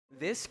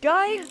This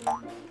guy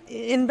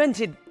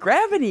invented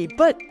gravity,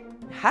 but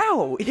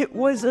how? It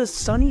was a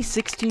sunny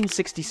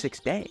 1666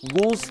 day,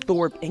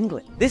 Woolsthorpe,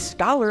 England. This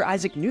scholar,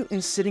 Isaac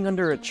Newton, sitting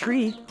under a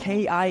tree,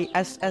 Kissin.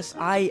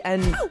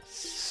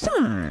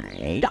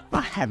 Side,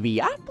 a heavy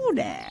apple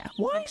there.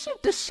 Why does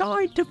it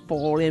decide to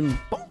fall and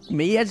bump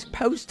me as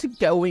opposed to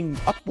going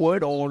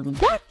upward or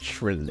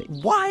naturally?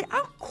 Why,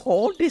 I'll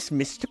call this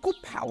mystical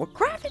power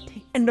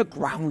gravity. And the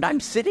ground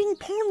I'm sitting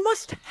upon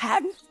must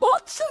have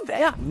lots of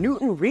it.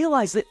 Newton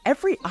realized that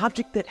every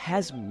object that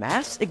has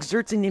mass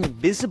exerts an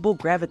invisible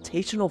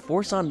gravitational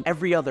force on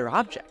every other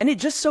object. And it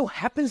just so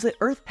happens that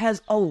Earth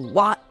has a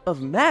lot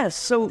of mass,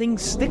 so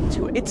things stick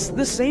to it. It's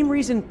the same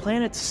reason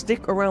planets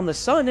stick around the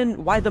sun and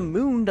why the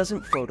moon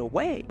doesn't float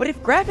away. But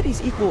if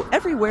gravity's equal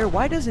everywhere,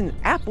 why does an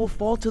apple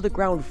fall to the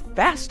ground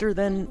faster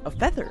than a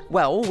feather?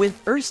 Well,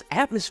 with Earth's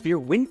atmosphere,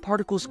 wind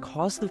particles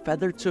cause the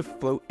feather to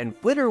float and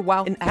flitter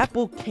while an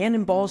apple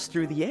cannonballs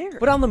through the air.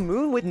 But on the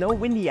moon, with no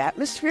windy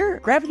atmosphere,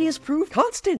 gravity is proved constant.